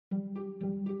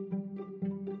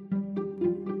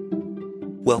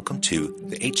Welcome to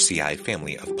the HCI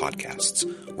family of podcasts.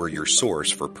 We're your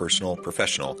source for personal,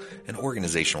 professional, and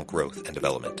organizational growth and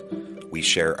development. We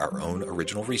share our own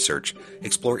original research,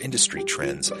 explore industry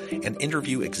trends, and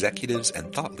interview executives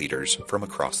and thought leaders from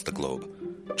across the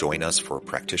globe. Join us for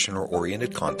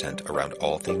practitioner-oriented content around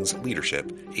all things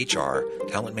leadership, HR,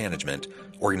 talent management,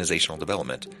 organizational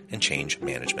development, and change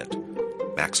management.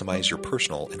 Maximize your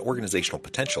personal and organizational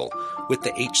potential with the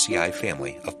HCI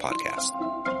family of podcasts.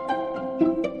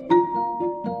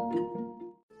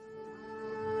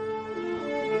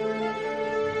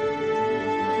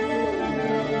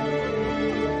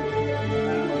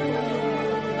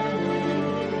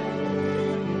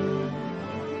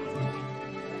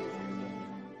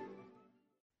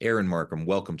 Aaron Marcum,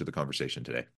 welcome to the conversation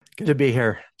today. Good to be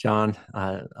here, John.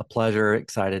 A pleasure.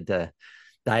 Excited to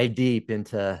dive deep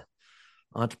into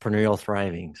entrepreneurial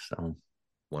thriving. So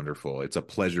wonderful. It's a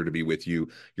pleasure to be with you.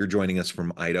 You're joining us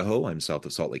from Idaho. I'm south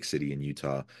of Salt Lake City in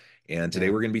Utah. And today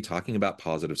we're going to be talking about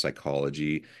positive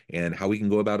psychology and how we can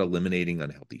go about eliminating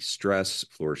unhealthy stress,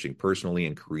 flourishing personally,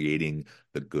 and creating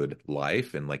the good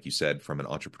life. And like you said, from an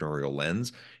entrepreneurial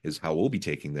lens is how we'll be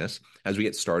taking this. As we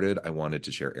get started, I wanted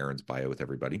to share Aaron's bio with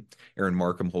everybody. Aaron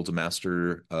Marcum holds a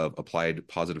Master of Applied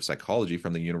Positive Psychology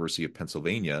from the University of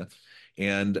Pennsylvania.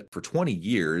 And for 20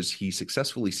 years, he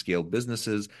successfully scaled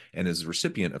businesses and is a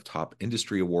recipient of top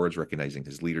industry awards recognizing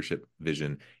his leadership,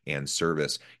 vision, and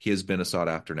service. He has been a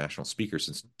sought-after national speaker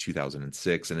since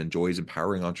 2006 and enjoys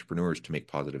empowering entrepreneurs to make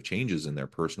positive changes in their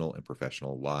personal and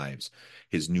professional lives.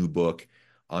 His new book,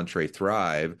 Entre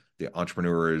Thrive, The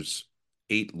Entrepreneur's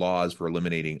 8 Laws for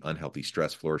Eliminating Unhealthy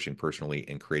Stress, Flourishing Personally,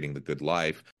 and Creating the Good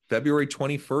Life. February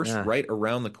 21st, right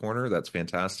around the corner. That's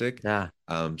fantastic. Yeah.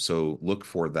 So look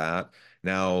for that.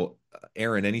 Now,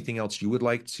 Aaron, anything else you would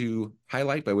like to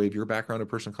highlight by way of your background or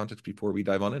personal context before we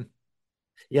dive on in?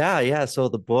 Yeah. So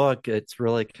the book, it's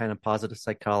really kind of positive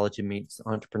psychology meets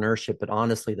entrepreneurship, but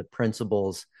honestly, the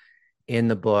principles in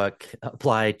the book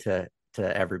apply to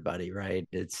everybody, right?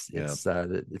 It's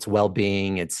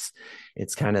well-being. It's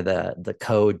kind of the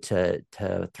code to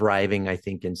thriving, I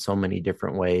think, in so many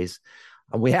different ways.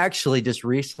 We actually just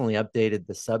recently updated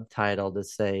the subtitle to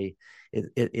say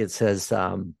it says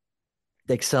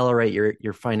accelerate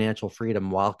your financial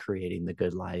freedom while creating the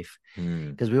good life,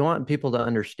 because we want people to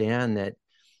understand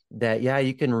that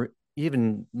you can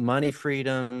even money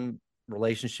freedom,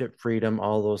 relationship freedom,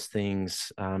 all those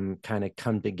things kind of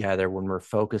come together when we're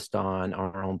focused on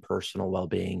our own personal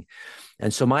well-being.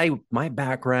 And so my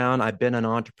background, I've been an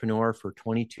entrepreneur for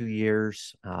 22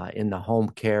 years in the home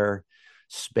care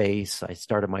space. I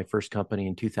started my first company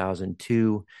in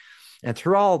 2002. And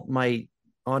through all my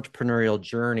entrepreneurial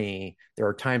journey, there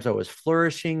are times I was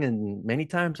flourishing and many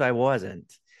times I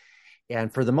wasn't.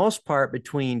 And for the most part,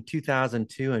 between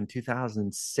 2002 and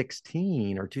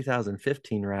 2016 or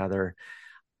 2015, rather,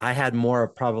 I had more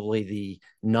of probably the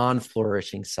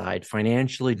non-flourishing side,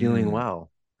 financially doing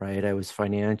well, right? I was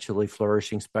financially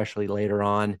flourishing, especially later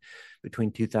on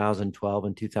between 2012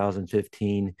 and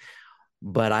 2015.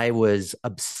 But I was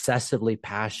obsessively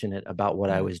passionate about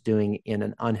what I was doing in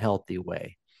an unhealthy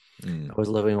way. I was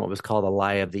living what was called a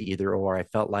lie of the either or. I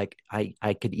felt like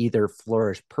I could either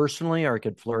flourish personally or I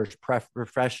could flourish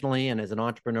professionally. And as an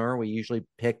entrepreneur, we usually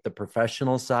pick the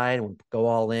professional side and go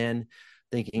all in,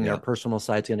 thinking our personal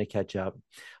side's going to catch up.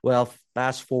 Well,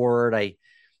 fast forward,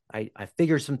 I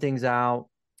figured some things out.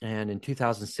 And in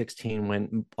 2016,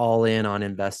 went all in on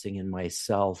investing in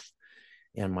myself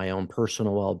and my own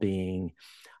personal well-being,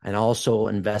 and also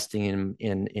investing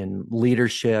in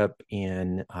leadership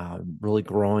and really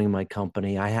growing my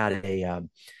company. I had a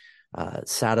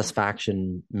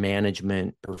satisfaction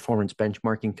management performance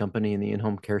benchmarking company in the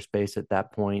in-home care space at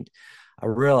that point, a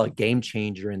real game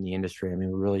changer in the industry. I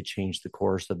mean, we really changed the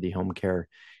course of the home care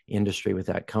industry with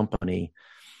that company.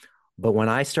 But when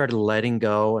I started letting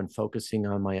go and focusing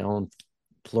on my own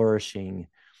flourishing,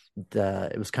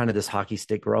 it was kind of this hockey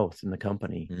stick growth in the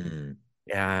company.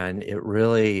 And it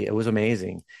was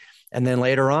amazing. And then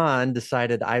later on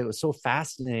decided I was so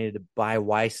fascinated by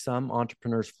why some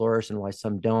entrepreneurs flourish and why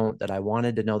some don't, that I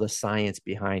wanted to know the science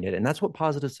behind it. And that's what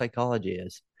positive psychology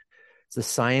is. It's the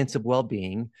science of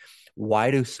well-being. Why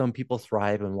do some people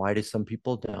thrive and why do some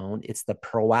people don't? It's the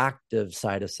proactive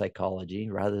side of psychology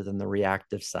rather than the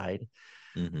reactive side.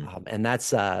 And that's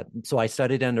so I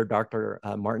studied under Dr.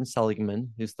 Martin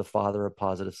Seligman, who's the father of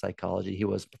positive psychology. He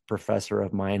was a professor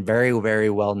of mine, very, very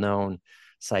well-known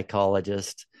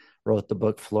psychologist, wrote the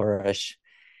book Flourish.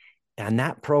 And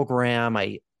that program,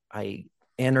 I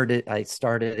entered it, I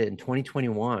started it in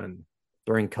 2021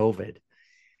 during COVID.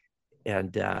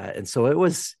 And so it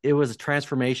was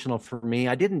transformational for me.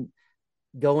 I didn't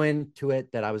go into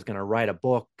it that I was going to write a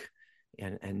book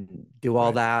and do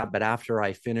all Right. that. But after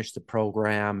I finished the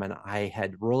program and I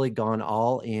had really gone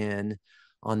all in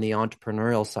on the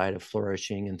entrepreneurial side of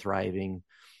flourishing and thriving,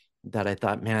 that I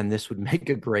thought, man, this would make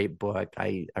a great book.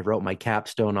 I wrote my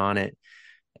capstone on it,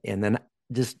 and then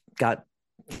just got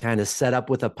kind of set up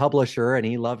with a publisher, and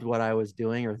he loved what I was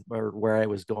doing, or where I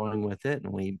was going with it,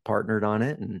 and we partnered on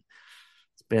it. And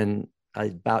it's been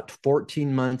about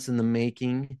 14 months in the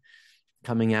making,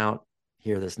 coming out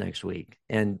here this next week.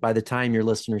 And by the time your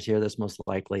listeners hear this, most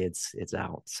likely it's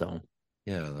out. So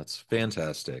Yeah, that's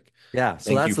fantastic. yeah, so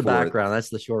Thank you that's the for background. That's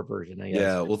the short version, I guess.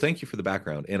 Yeah, well, thank you for the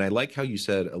background. And I like how you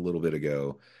said a little bit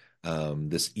ago,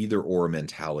 this either or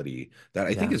mentality that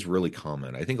I think Yeah, is really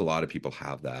common. I think a lot of people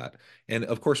have that. And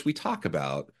of course, we talk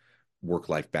about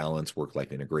work-life balance,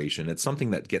 work-life integration. It's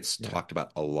something that gets yeah, talked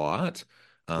about a lot,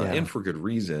 and yeah, for good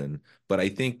reason. But I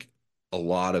think a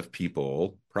lot of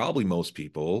people, probably most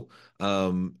people,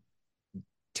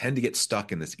 tend to get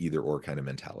stuck in this either or kind of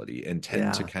mentality and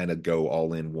tend to yeah, kind of go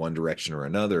all in one direction or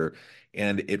another.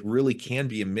 And it really can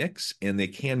be a mix and they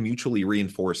can mutually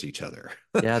reinforce each other.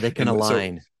 yeah. They can And so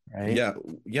align, right? yeah,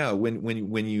 yeah,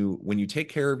 when you take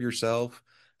care of yourself,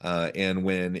 and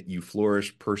when you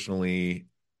flourish personally,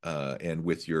 and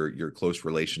with your close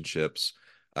relationships,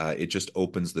 it just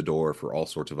opens the door for all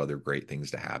sorts of other great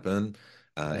things to happen.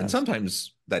 And Yes,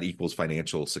 sometimes that equals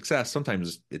financial success.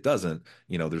 Sometimes it doesn't.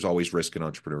 There's always risk in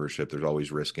entrepreneurship. There's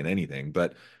always risk in anything.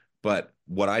 But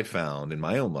what I found in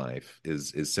my own life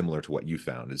is similar to what you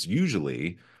found. Is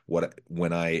usually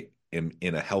when I am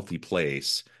in a healthy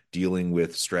place, dealing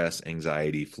with stress,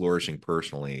 anxiety, flourishing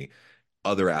personally,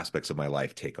 other aspects of my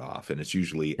life take off, and it's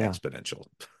usually yeah, exponential.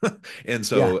 And yeah,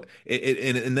 so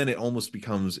and then it almost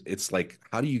becomes, it's like,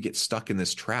 how do you get stuck in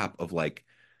this trap of like,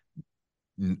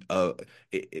 uh,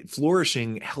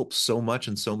 flourishing helps so much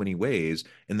in so many ways,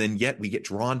 and then yet we get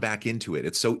drawn back into it.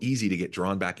 It's so easy to get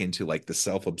drawn back into like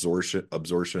the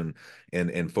absorption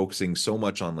and focusing so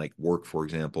much on like work, for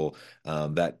example,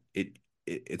 that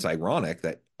it's ironic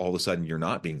that all of a sudden you're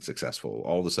not being successful.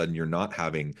 All of a sudden you're not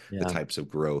having the yeah, types of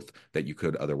growth that you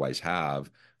could otherwise have.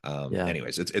 yeah,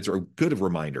 Anyways, it's a good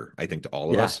reminder, I think, to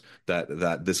all of yeah, us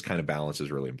that this kind of balance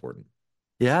is really important.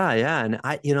 yeah, yeah. And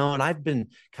and I've been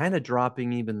kind of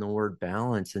dropping even the word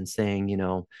balance and saying,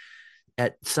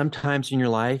 at sometimes in your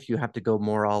life you have to go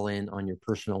more all in on your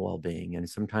personal well-being, and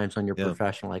sometimes on your Yeah.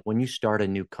 professional. Like when you start a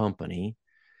new company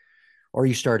or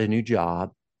you start a new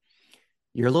job,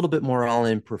 you're a little bit more all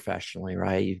in professionally,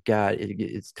 right? You've got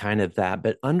it's kind of that,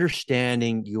 but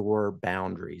understanding your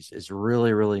boundaries is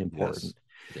really, really Yes. important,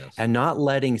 Yes. and not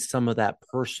letting some of that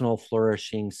personal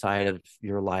flourishing side of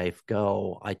your life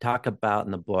go. I talk about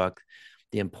in the book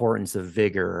the importance of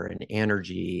vigor and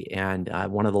energy, and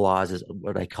one of the laws is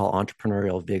what I call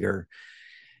entrepreneurial vigor,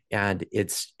 and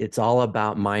it's all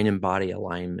about mind and body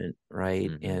alignment, right?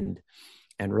 Hmm.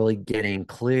 And really getting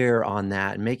clear on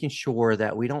that and making sure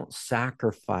that we don't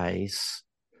sacrifice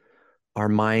our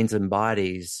minds and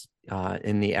bodies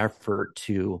in the effort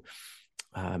to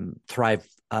thrive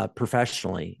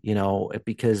professionally,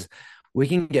 because we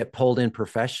can get pulled in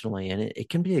professionally, and it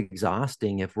can be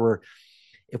exhausting if we're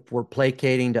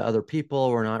placating to other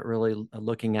people. We're not really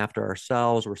looking after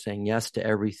ourselves. We're saying yes to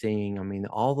everything. I mean,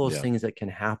 all those Yeah. things that can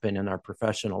happen in our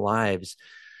professional lives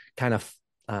kind of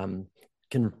um,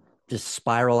 can just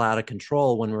spiral out of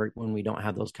control when we don't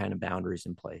have those kind of boundaries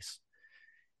in place.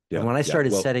 And Yeah. when I Yeah.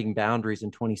 started Well, setting boundaries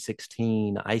in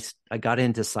 2016, I got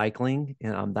into cycling.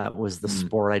 That was the mm,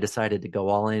 sport. I decided to go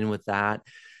all in with that.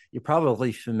 You're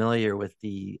probably familiar with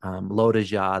the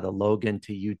the Logan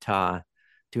to Utah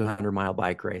 200-mile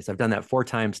bike race. I've done that 4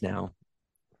 times now,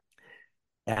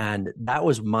 and that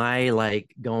was my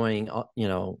like going,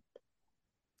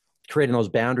 creating those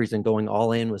boundaries and going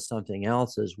all in with something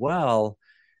else as well,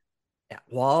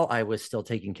 while I was still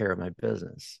taking care of my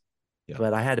business. yeah.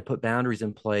 But I had to put boundaries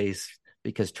in place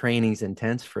because training's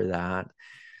intense for that,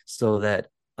 so that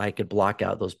I could block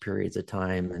out those periods of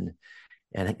time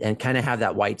and kind of have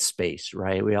that white space,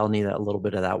 right? We all need a little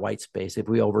bit of that white space. If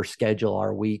we overschedule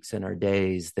our weeks and our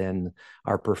days, then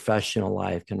our professional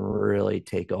life can really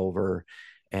take over,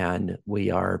 and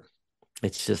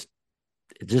it's just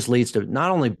it just leads to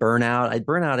not only burnout.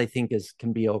 Burnout, I think, is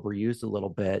can be overused a little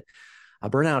bit. A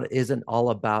burnout isn't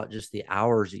all about just the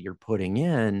hours that you're putting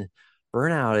in.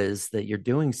 Burnout is that you're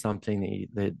doing something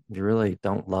that you really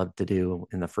don't love to do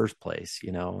in the first place,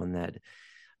 and that,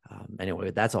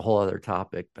 anyway, that's a whole other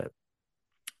topic, but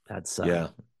that's, Yeah. yeah,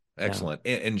 Excellent.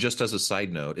 And just as a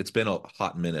side note, it's been a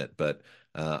hot minute, but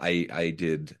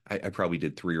I probably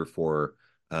did 3 or 4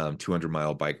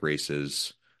 200-mile bike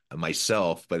races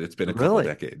myself, but it's been a couple Really?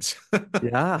 decades.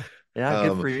 Yeah. Yeah.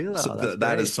 Good for you, So though. That's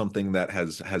that is great. something that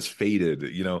has faded.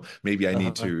 Maybe I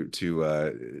need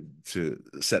Uh-huh. to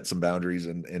set some boundaries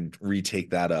and retake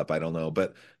that up. I don't know,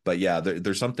 but yeah,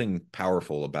 there's something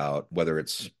powerful about whether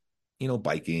it's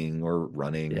biking or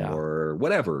running Yeah. or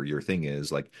whatever your thing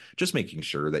is, like just making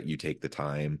sure that you take the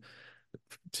time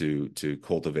to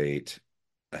cultivate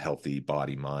a healthy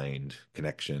body mind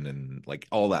connection and like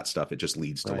all that stuff. It just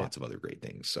leads to Right. lots of other great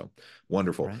things. So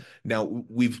wonderful. Right. Now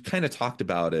we've kind of talked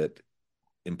about it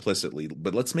implicitly,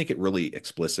 but let's make it really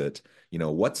explicit.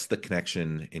 What's the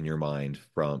connection in your mind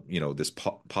from this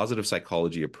positive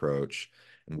psychology approach,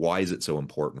 and why is it so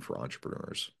important for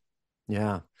entrepreneurs?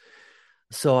 Yeah.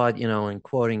 So, in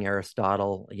quoting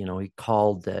Aristotle, he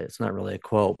called it's not really a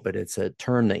quote, but it's a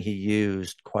term that he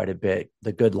used quite a bit,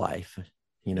 the good life.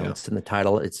 Yeah. It's in the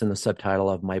title, it's in the subtitle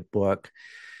of my book.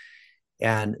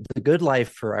 And the good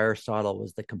life for Aristotle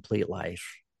was the complete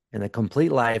life. And the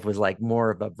complete life was like more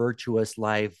of a virtuous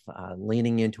life,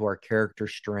 leaning into our character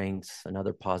strengths,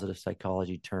 another positive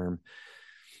psychology term.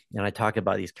 And I talk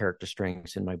about these character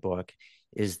strengths in my book,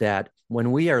 is that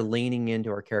when we are leaning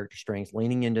into our character strengths,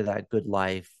 leaning into that good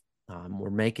life, we're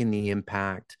making the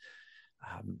impact.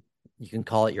 Um, you can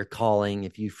call it your calling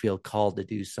if you feel called to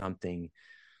do something,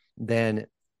 then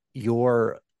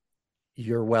your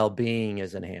your well-being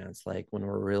is enhanced, like when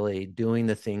we're really doing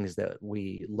the things that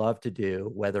we love to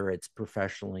do, whether it's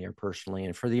professionally or personally.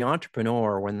 And for the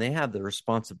entrepreneur, when they have the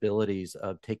responsibilities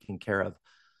of taking care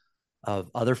of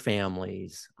other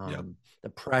families, Yeah. the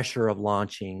pressure of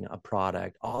launching a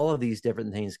product, all of these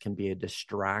different things can be a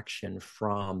distraction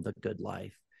from the good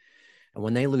life. And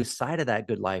when they lose sight of that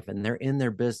good life and they're in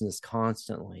their business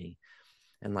constantly,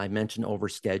 and I mentioned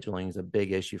overscheduling is a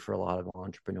big issue for a lot of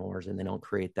entrepreneurs, and they don't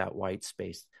create that white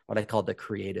space, what I call the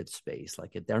creative space.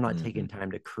 Like if they're not taking Hmm.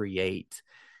 time to create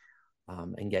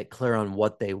and get clear on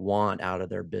what they want out of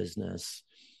their business,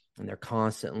 and they're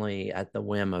constantly at the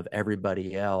whim of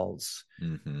everybody else,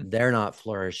 Hmm. they're not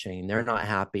flourishing, they're not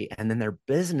happy, and then their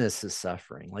business is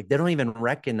suffering. Like they don't even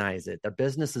recognize it. Their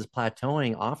business is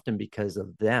plateauing often because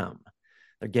of them.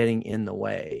 They're getting in the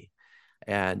way,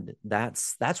 and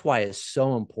that's why it's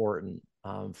so important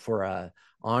for a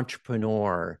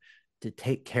entrepreneur to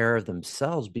take care of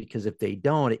themselves, because if they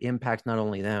don't, it impacts not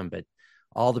only them but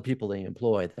all the people they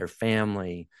employ, their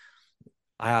family.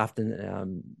 I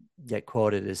often get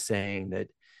quoted as saying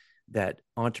that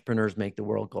entrepreneurs make the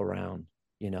world go round.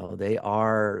 They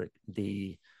are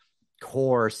the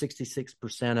core.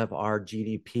 66% of our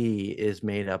GDP is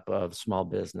made up of small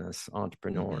business Hmm.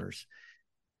 entrepreneurs.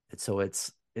 And so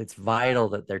it's vital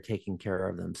that they're taking care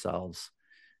of themselves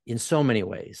in so many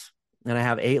ways. And I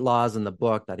have 8 laws in the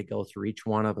book that I go through each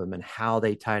one of them and how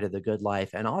they tie to the good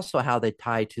life, and also how they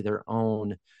tie to their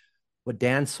own. What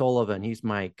Dan Sullivan, he's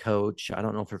my coach. I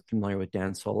don't know if you're familiar with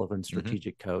Dan Sullivan, Hmm.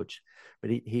 strategic coach,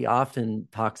 but he often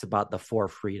talks about the 4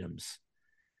 freedoms.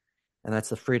 And that's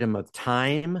the freedom of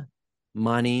time,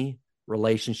 money,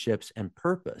 relationships, and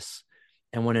purpose.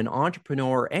 And when an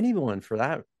entrepreneur, anyone for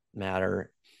that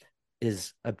matter,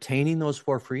 is obtaining those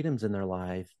 4 freedoms in their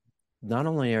life, not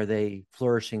only are they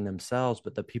flourishing themselves,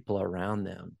 but the people around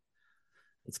them,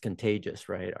 it's contagious,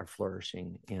 right? Are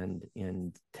flourishing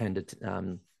and tend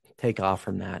to take off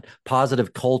from that.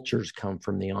 Positive cultures come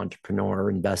from the entrepreneur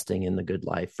investing in the good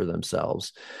life for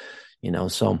themselves.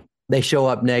 So they show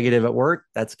up negative at work,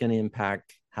 that's going to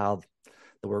impact how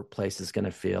the workplace is going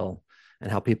to feel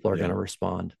and how people are going Yeah. to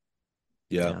respond.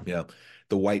 Yeah. Yeah. Yeah.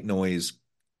 The white noise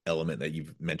element that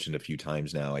you've mentioned a few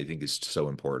times now, I think is so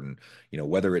important.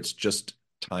 Whether it's just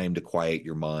time to quiet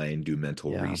your mind, do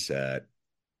mental Yeah. reset,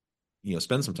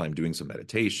 spend some time doing some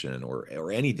meditation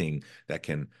or anything that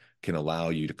can allow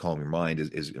you to calm your mind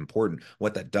is important.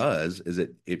 What that does is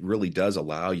it really does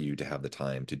allow you to have the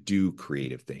time to do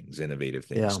creative things, innovative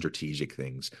things, Yeah. strategic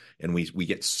things. And we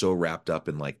get so wrapped up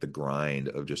in like the grind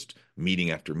of just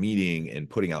meeting after meeting and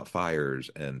putting out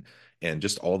fires and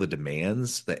just all the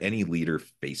demands that any leader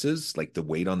faces, like the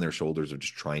weight on their shoulders of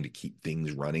just trying to keep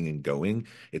things running and going.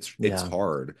 It's Yeah.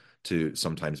 hard to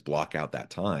sometimes block out that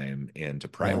time and to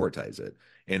Yeah. prioritize it.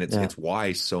 And it's Yeah. it's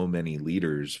why so many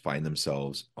leaders find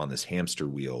themselves on this hamster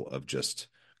wheel of just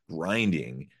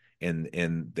grinding, and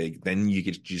they then you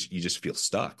just feel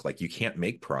stuck. Like you can't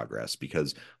make progress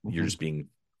because you're Mm-hmm. just being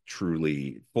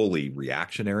truly fully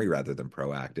reactionary rather than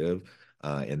proactive.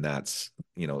 And that's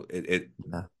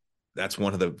Yeah. that's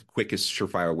one of the quickest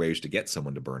surefire ways to get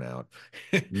someone to burn out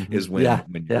Mm-hmm. is Yeah.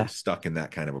 when you're Yeah. stuck in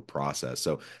that kind of a process.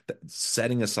 So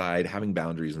setting aside, having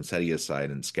boundaries and setting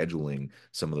aside and scheduling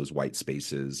some of those white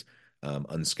spaces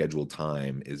unscheduled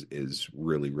time is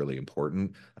really, really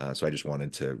important. So I just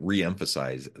wanted to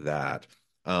reemphasize that.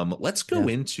 Let's go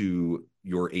Yeah. into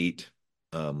your eight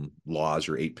laws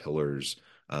or eight pillars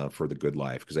for the good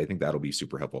life, because I think that'll be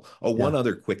super helpful. Oh, one Yeah.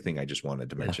 other quick thing I just wanted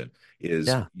to Yeah. mention is,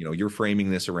 Yeah. you're framing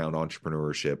this around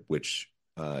entrepreneurship, which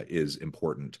is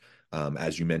important.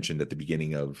 As you mentioned at the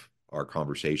beginning of our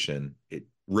conversation, it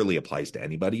really applies to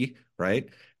anybody, right?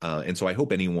 And so I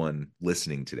hope anyone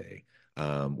listening today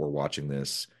or watching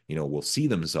this, will see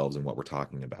themselves in what we're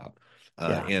talking about.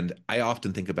 Yeah. And I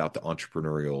often think about the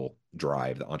entrepreneurial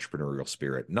drive, the entrepreneurial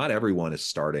spirit. Not everyone is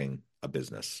starting a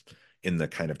business in the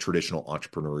kind of traditional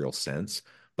entrepreneurial sense,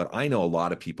 but I know a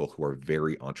lot of people who are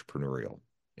very entrepreneurial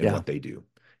in Yeah. what they do.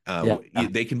 Yeah.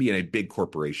 They can be in a big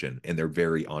corporation and they're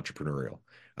very entrepreneurial,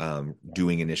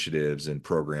 doing initiatives and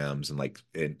programs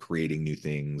and creating new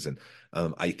things. And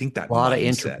I think that A lot of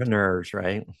mindset. entrepreneurs,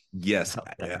 right? Yes, Out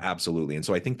there. absolutely. And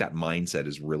so I think that mindset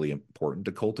is really important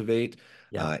to cultivate.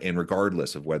 Yeah. And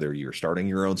regardless of whether you're starting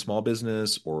your own small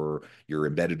business or you're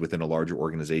embedded within a larger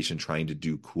organization trying to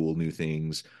do cool new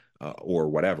things, or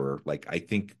whatever, like I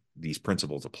think these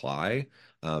principles apply.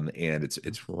 And it's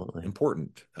Absolutely.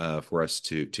 important for us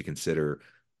to consider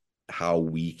how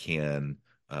we can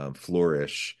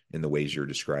flourish in the ways you're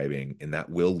describing, and that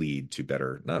will lead to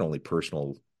better not only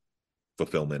personal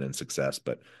fulfillment and success,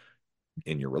 but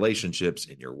in your relationships,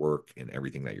 in your work, in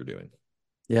everything that you're doing.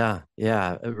 Yeah,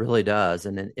 yeah, it really does.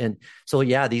 And so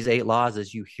yeah, these eight laws,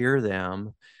 as you hear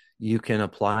them, you can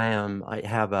apply them. I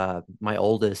have my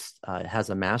oldest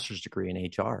has a master's degree in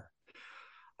HR,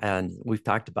 and we've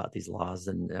talked about these laws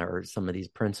and or some of these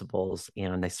principles,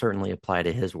 and they certainly apply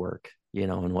to his work,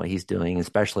 and what he's doing,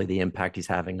 especially the impact he's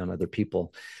having on other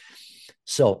people.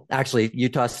 So actually,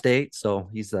 Utah State. So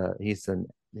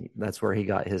that's where he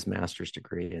got his master's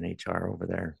degree in HR over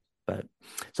there. But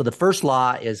so the first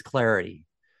law is clarity.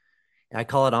 I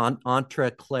call it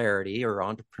entre clarity or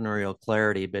entrepreneurial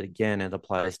clarity, but again, it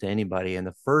applies to anybody. And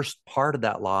the first part of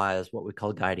that law is what we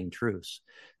call guiding truths.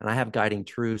 And I have guiding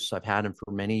truths. I've had them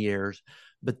for many years,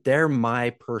 but they're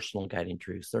my personal guiding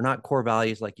truths. They're not core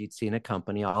values like you'd see in a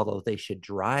company, although they should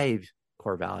drive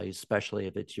core values, especially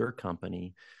if it's your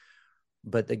company.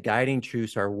 But the guiding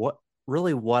truths are what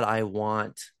I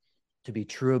want to be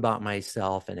true about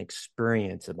myself and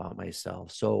experience about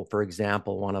myself. So, for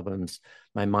example, one of them's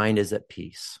my mind is at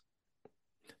peace.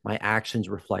 My actions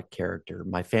reflect character.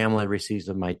 My family receives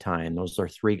of my time. Those are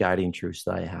three guiding truths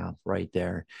that I have right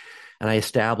there. And I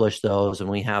established those, and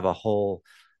we have a whole,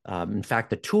 in fact,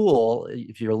 the tool,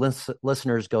 if your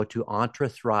listeners go to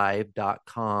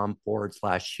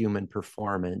entrethrive.com/human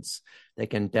performance, they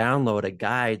can download a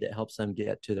guide that helps them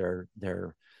get to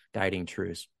their guiding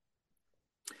truths.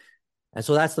 And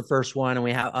so that's the first one. And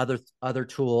we have other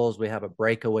tools. We have a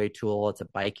breakaway tool. It's a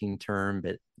biking term,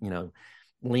 but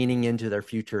leaning into their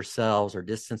future selves or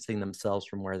distancing themselves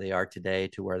from where they are today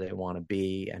to where they want to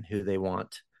be and who they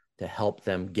want to help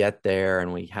them get there.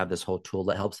 And we have this whole tool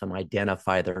that helps them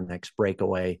identify their next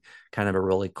breakaway, kind of a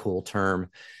really cool term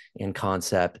and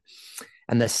concept.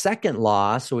 And the second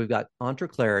law, so we've got entre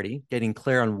clarity, getting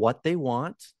clear on what they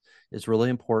want is really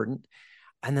important.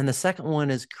 And then the second one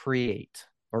is create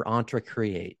or entre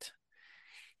create.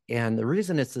 And the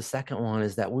reason it's the second one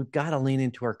is that we've got to lean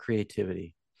into our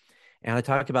creativity. And I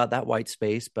talk about that white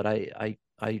space, but I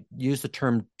use the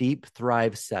term deep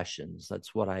thrive sessions.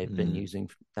 That's what I've been using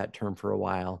that term for a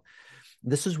while.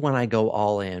 This is when I go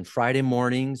all in. Friday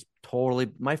mornings, totally,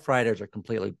 my Fridays are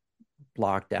completely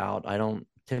blocked out. I don't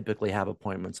typically have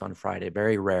appointments on Friday,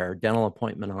 very rare, dental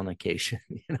appointment on occasion,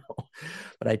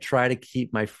 but I try to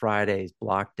keep my Fridays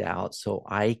blocked out so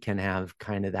I can have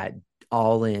kind of that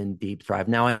all in deep thrive.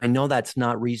 Now, I know that's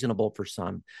not reasonable for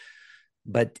some,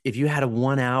 but if you had a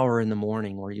 1 hour in the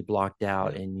morning where you blocked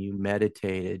out Yeah. and you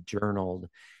meditated, journaled,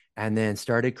 and then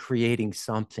started creating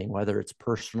something, whether it's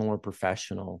personal or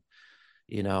professional,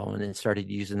 and then started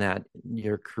using that,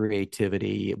 your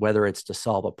creativity, whether it's to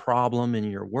solve a problem in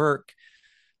your work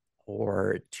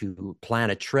or to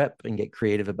plan a trip and get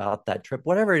creative about that trip,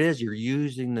 whatever it is, you're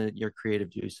using your creative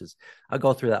juices. I'll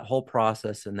go through that whole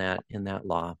process in that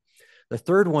law. The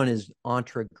third one is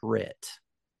entre grit.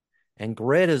 And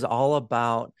grit is all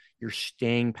about your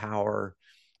staying power,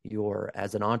 your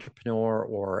as an entrepreneur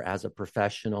or as a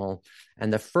professional.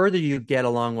 And the further you get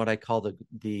along what I call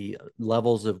the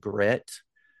levels of grit,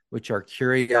 which are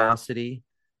curiosity,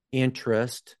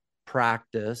 interest,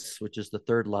 practice, which is the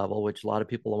third level, which a lot of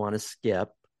people want to skip,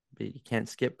 but you can't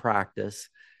skip practice.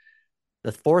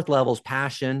 The fourth level is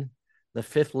passion. The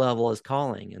fifth level is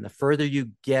calling. And the further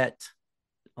you get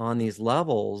on these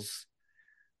levels,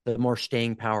 the more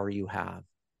staying power you have.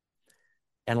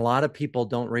 And a lot of people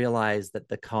don't realize that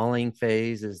the calling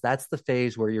phase that's the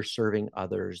phase where you're serving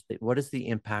others. What is the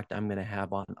impact I'm going to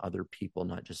have on other people,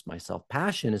 not just myself?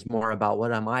 Passion is more about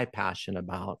what am I passionate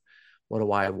about? What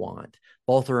do I want?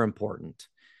 Both are important.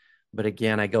 But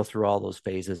again, I go through all those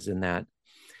phases in that.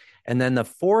 And then the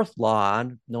fourth law,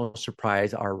 no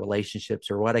surprise, are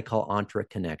relationships, or what I call entre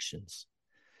connections.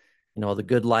 The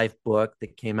Good Life book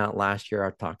that came out last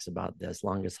year talks about this,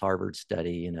 longest Harvard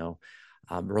study.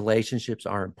 Relationships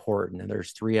are important. And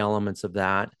there's three elements of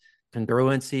that: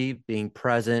 congruency, being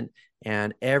present,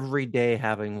 and every day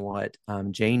having what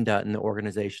Jane Dutton, the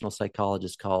organizational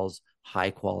psychologist, calls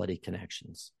high quality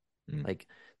connections. Mm. Like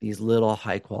these little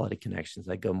high quality connections.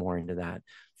 I go more into that.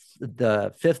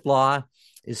 The fifth law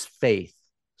is faith.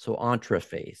 So entre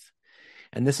faith.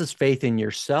 And this is faith in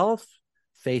yourself,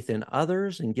 faith in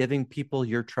others, and giving people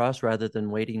your trust rather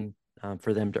than waiting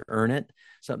for them to earn it.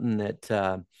 Something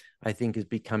that I think is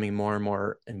becoming more and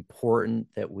more important,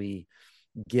 that we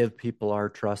give people our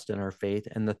trust and our faith.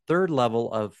 And the third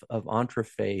level of entre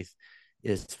faith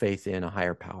is faith in a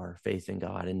higher power, faith in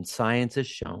God. And science has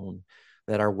shown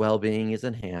that our well-being is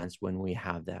enhanced when we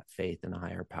have that faith in a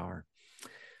higher power.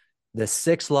 The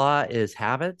sixth law is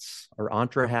habits, or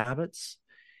entre habits.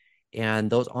 And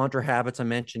those entre habits I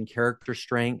mentioned, character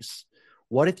strengths.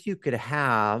 What if you could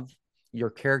have your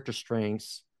character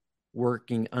strengths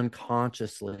working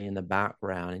unconsciously in the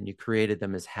background and you created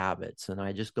them as habits? And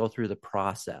I just go through the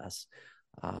process.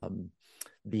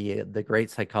 The great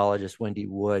psychologist Wendy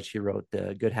Wood, she wrote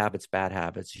the Good Habits, Bad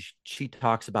Habits. She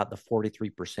talks about the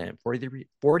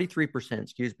 43%,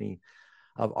 excuse me,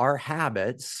 of our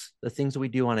habits, the things we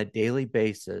do on a daily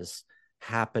basis,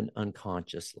 happen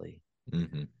unconsciously.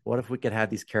 Mm-hmm. What if we could have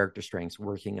these character strengths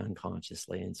working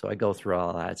unconsciously? And so I go through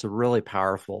all that. It's a really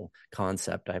powerful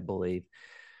concept, I believe.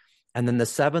 And then the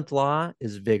seventh law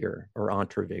is vigor, or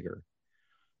entre vigor.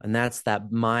 And that's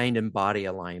that mind and body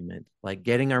alignment, like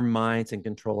getting our minds in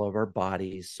control of our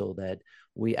bodies so that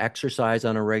we exercise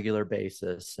on a regular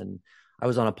basis. And I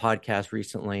was on a podcast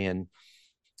recently, and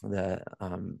the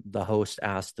host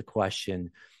asked the question,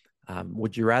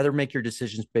 would you rather make your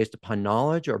decisions based upon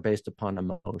knowledge or based upon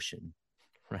emotion?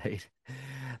 Right?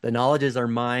 The knowledge is our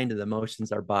mind and the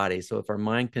emotions our body. So if our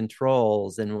mind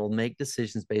controls, then we'll make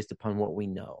decisions based upon what we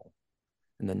know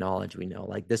and the knowledge we know.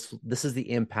 Like this is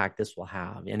the impact this will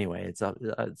have. Anyway, it's a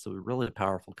really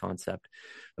powerful concept.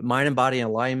 But mind and body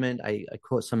alignment, I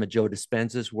quote some of Joe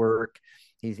Dispenza's work.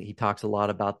 He talks a lot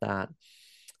about that.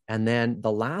 And then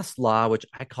the last law, which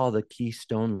I call the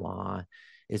keystone law,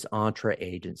 is entre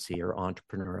agency, or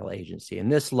entrepreneurial agency.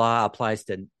 And this law applies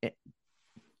to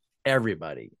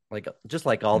everybody, like just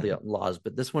like all the laws,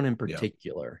 but this one in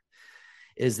particular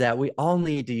is that we all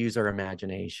need to use our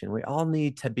imagination. We all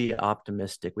need to be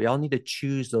optimistic. We all need to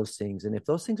choose those things. And if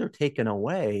those things are taken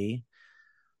away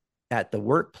at the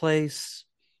workplace,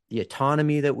 the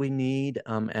autonomy that we need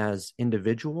as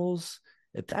individuals,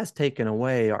 if that's taken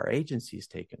away, our agency is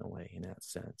taken away in that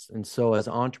sense. And so as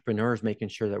entrepreneurs, making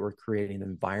sure that we're creating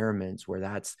environments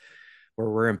where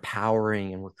we're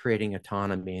empowering and we're creating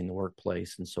autonomy in the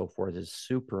workplace and so forth is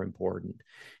super important.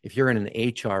 If you're in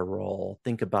an HR role,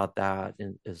 think about that.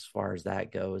 And as far as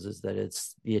that goes, is that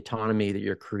it's the autonomy that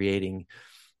you're creating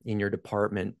in your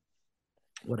department,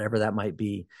 whatever that might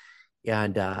be.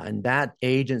 And that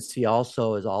agency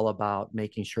also is all about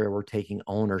making sure we're taking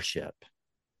ownership,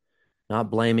 not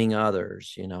blaming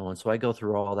others, And so I go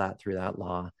through all that through that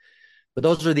law. But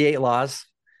those are the 8 laws.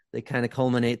 They kind of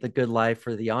culminate the good life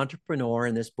for the entrepreneur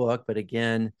in this book. But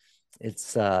again,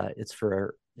 it's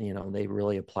for, they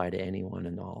really apply to anyone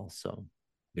and all. So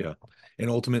Yeah. And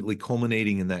ultimately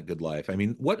culminating in that good life. I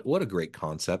mean, what a great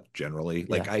concept generally.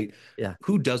 Like yeah,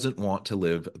 who doesn't want to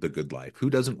live the good life? Who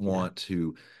doesn't yeah, want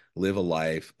to live a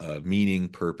life of meaning,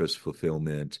 purpose,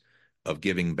 fulfillment, of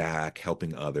giving back,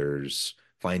 helping others,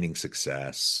 finding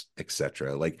success,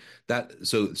 etc. Like that.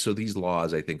 So these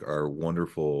laws, I think, are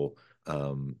wonderful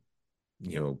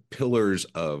pillars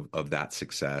of that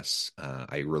success.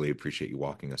 I really appreciate you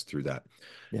walking us through that.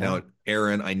 yeah. Now,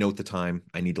 Aaron, I note the time.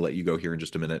 I need to let you go here in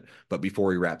just a minute. But before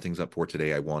we wrap things up for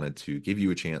today, I wanted to give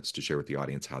you a chance to share with the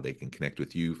audience how they can connect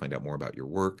with you, find out more about your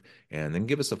work, and then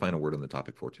give us a final word on the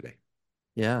topic for today.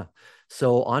 Yeah.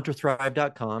 So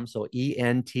entrethrive.com. So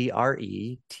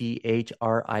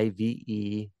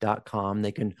ENTRETHRIVE.com.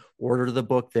 They can order the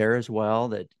book there as well,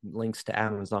 that links to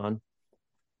Amazon,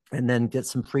 and then get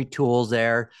some free tools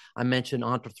there. I mentioned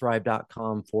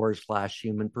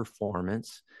entrethrive.com/human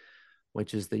performance,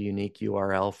 which is the unique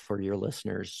URL for your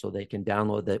listeners, so they can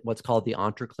download what's called the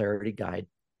Entre Clarity Guide.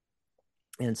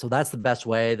 And so that's the best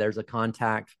way. There's a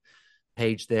contact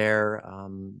page there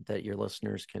that your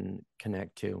listeners can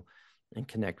connect to and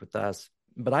connect with us.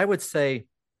 But I would say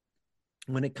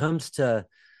when it comes to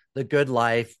the good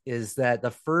life is that the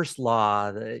first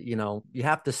law, you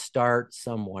have to start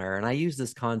somewhere. And I use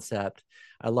this concept.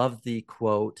 I love the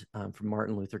quote from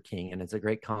Martin Luther King, and it's a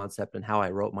great concept in how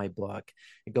I wrote my book.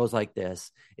 It goes like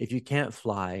this: if you can't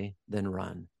fly, then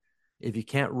run. If you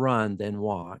can't run, then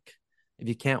walk. If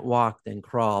you can't walk, then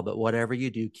crawl. But whatever you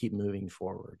do, keep moving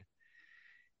forward.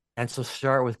 And so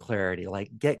start with clarity, like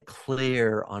get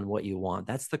clear on what you want.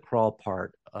 That's the crawl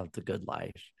part of the good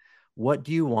life. What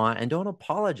do you want? And don't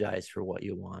apologize for what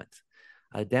you want.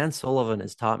 Dan Sullivan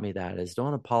has taught me that is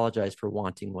don't apologize for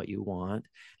wanting what you want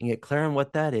and get clear on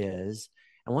what that is.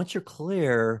 And once you're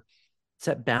clear,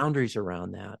 set boundaries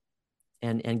around that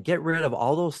and get rid of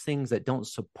all those things that don't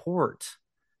support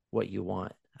what you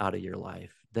want out of your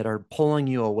life, that are pulling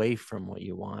you away from what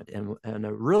you want and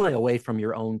really away from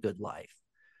your own good life.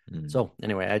 So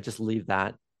anyway, I just leave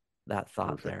that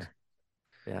thought Perfect. there.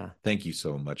 Yeah. Thank you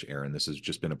so much, Aaron. This has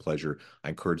just been a pleasure. I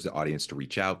encourage the audience to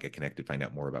reach out, get connected, find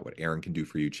out more about what Aaron can do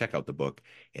for you. Check out the book.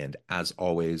 And as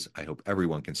always, I hope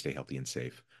everyone can stay healthy and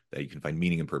safe, that you can find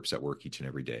meaning and purpose at work each and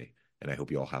every day. And I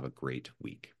hope you all have a great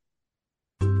week.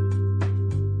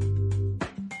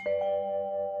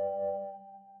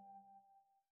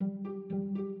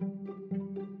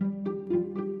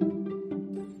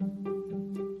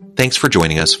 Thanks for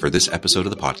joining us for this episode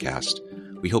of the podcast.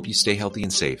 We hope you stay healthy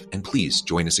and safe, and please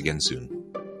join us again soon.